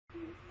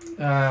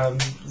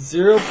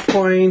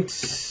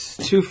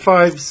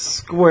0.25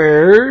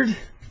 squared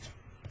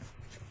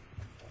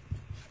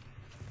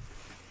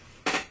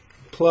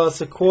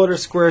plus a quarter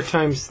squared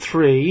times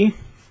 3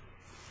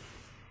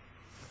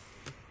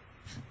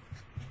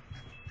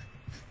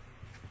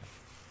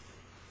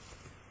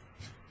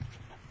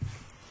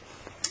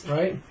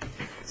 right?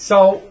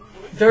 So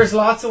there's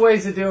lots of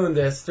ways of doing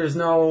this. It's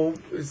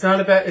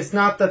not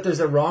that there's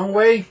a wrong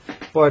way,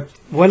 but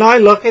when I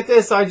look at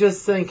this, I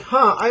just think,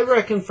 I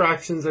reckon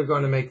fractions are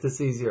going to make this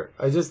easier.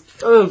 A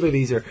little bit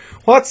easier.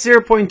 What's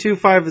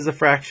 0.25 as a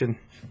fraction?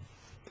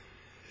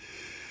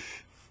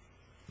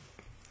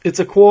 It's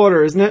a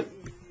quarter, isn't it?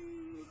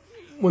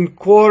 When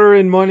quarter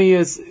in money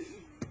is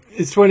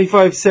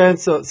 25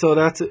 cents, so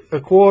that's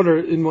a quarter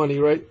in money,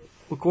 right?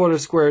 A quarter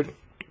squared,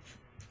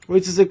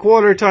 which is a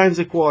quarter times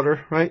a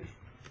quarter, right?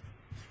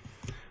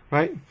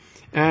 Right?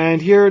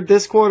 And here,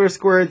 this quarter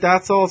squared,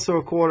 that's also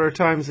a quarter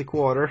times a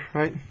quarter,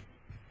 right?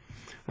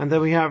 And then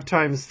we have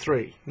times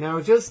 3.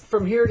 Now, just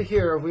from here to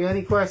here, have we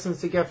any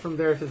questions to get from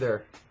there to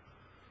there?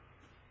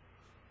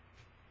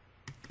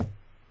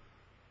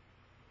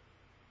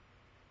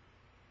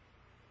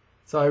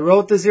 So I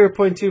wrote the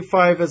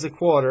 0.25 as a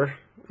quarter,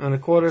 and a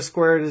quarter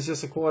squared is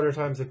just a quarter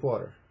times a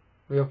quarter. Are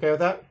we okay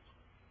with that?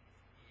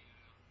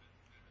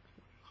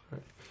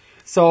 Right.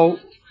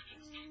 So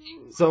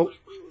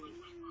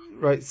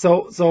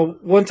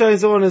 1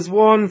 times 1 is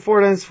 1,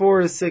 4 times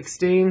 4 is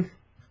 16.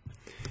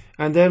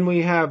 And then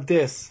we have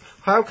this.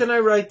 How can I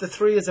write the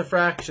 3 as a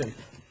fraction?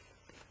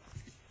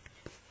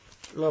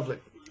 Lovely.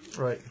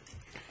 Right.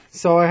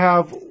 So I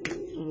have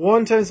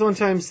 1 times 1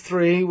 times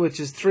 3,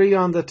 which is 3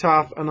 on the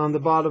top, and on the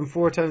bottom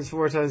 4 times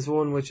 4 times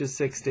 1, which is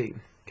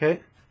 16. Okay?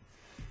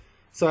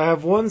 So I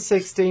have 1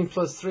 16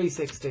 plus 3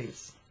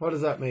 16ths. What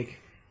does that make?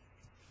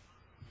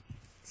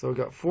 So we've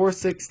got 4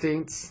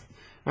 16ths.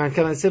 And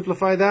can I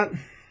simplify that?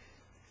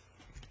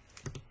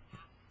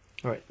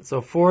 Alright, so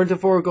 4 into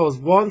 4 goes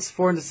once,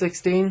 4 into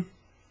 16.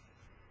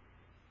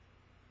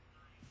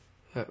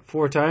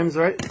 4 times,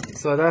 right?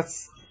 So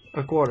that's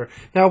a quarter.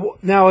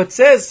 Now it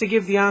says to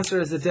give the answer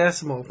as a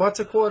decimal. What's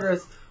a quarter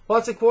as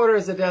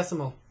a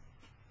decimal?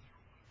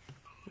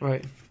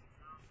 Right.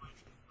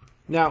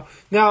 Now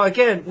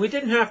again, we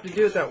didn't have to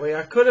do it that way.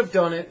 I could have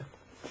done it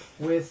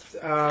with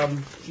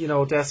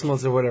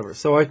decimals or whatever.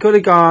 So I could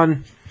have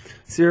gone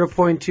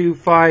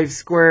 0.25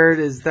 squared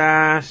is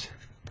that,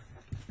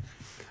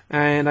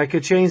 and I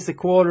could change the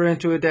quarter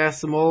into a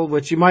decimal,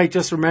 which you might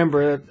just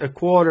remember that a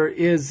quarter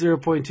is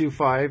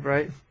 0.25,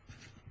 right?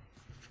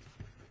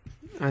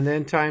 And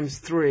then times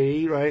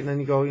 3, right? And then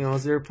you go,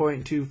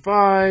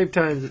 0.25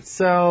 times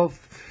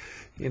itself,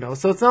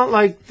 So it's not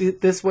like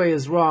this way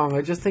is wrong.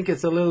 I just think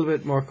it's a little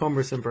bit more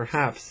cumbersome,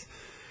 perhaps.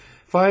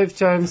 5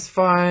 times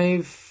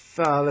 5,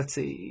 let's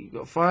see.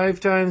 Go 5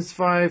 times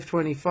 5,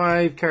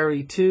 25,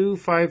 carry 2.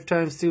 5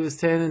 times 2 is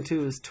 10, and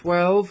 2 is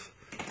 12.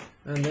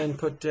 And then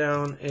put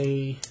down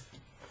a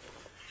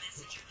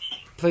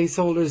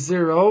placeholder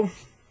 0.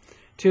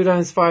 2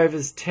 times 5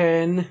 is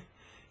 10.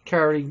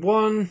 Carry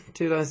 1,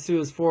 2 times 2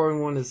 is 4,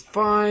 and 1 is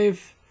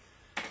 5.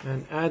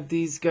 And add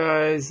these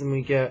guys, and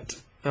we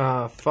get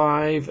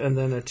 5, and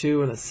then a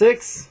 2 and a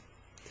 6.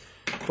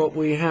 But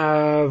we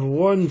have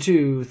 1,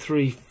 2,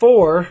 3,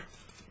 4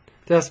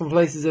 decimal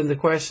places in the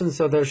question,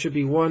 so there should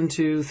be 1,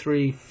 2,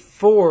 3,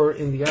 4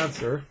 in the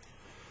answer.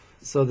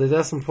 So the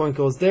decimal point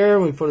goes there,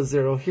 and we put a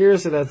 0 here,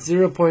 so that's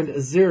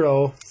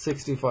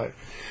 0.0625.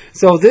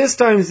 So this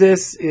times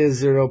this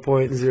is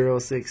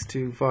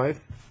 0.0625.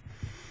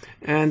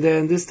 And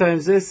then this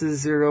times this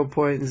is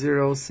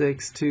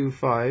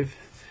 0.0625.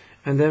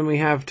 And then we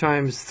have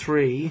times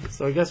 3.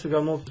 So I guess we're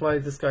going to multiply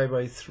this guy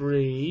by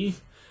 3.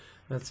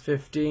 That's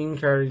 15,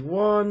 carry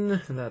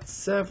 1, and that's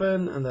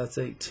 7, and that's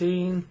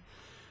 18.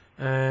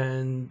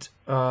 And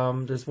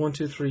there's 1,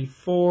 2, 3,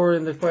 4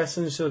 in the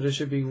question, so there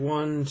should be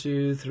 1,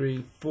 2,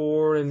 3,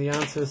 4 in the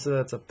answer, so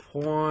that's a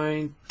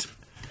point.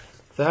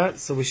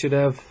 So we should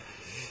have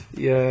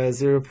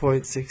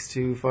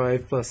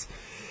 0.625 plus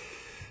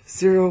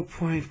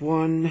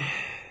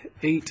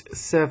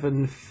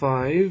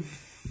 0.1875.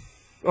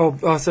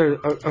 Oh, sorry,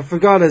 I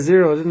forgot a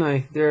 0, didn't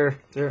I? There,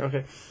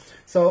 okay.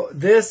 So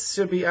this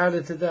should be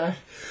added to that.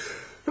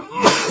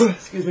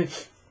 Excuse me.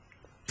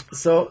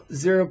 So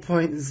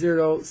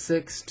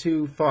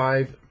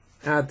 0.0625,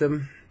 add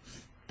them.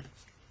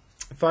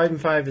 5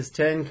 and 5 is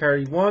 10,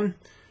 carry 1.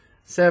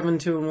 7,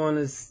 2 and 1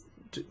 is,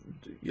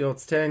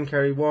 it's 10,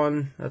 carry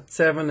 1. That's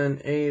 7, and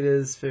 8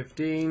 is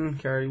 15,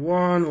 carry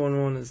 1.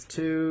 1, 1 is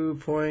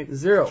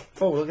 2.0.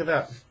 Oh, look at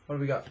that. What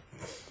do we got?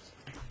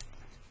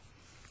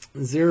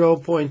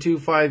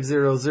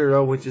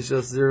 0.2500, which is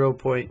just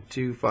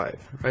 0.25,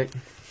 right?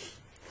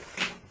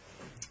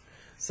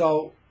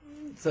 So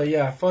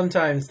yeah, fun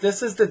times.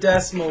 This is the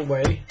decimal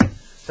way.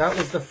 That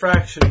was the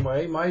fraction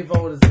way. My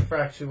vote is the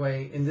fraction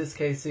way. In this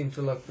case, seemed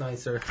to look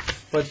nicer.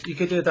 But you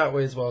could do it that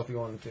way as well if you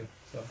wanted to.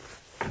 So,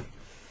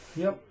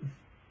 yep.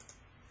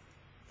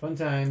 Fun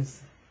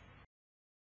times.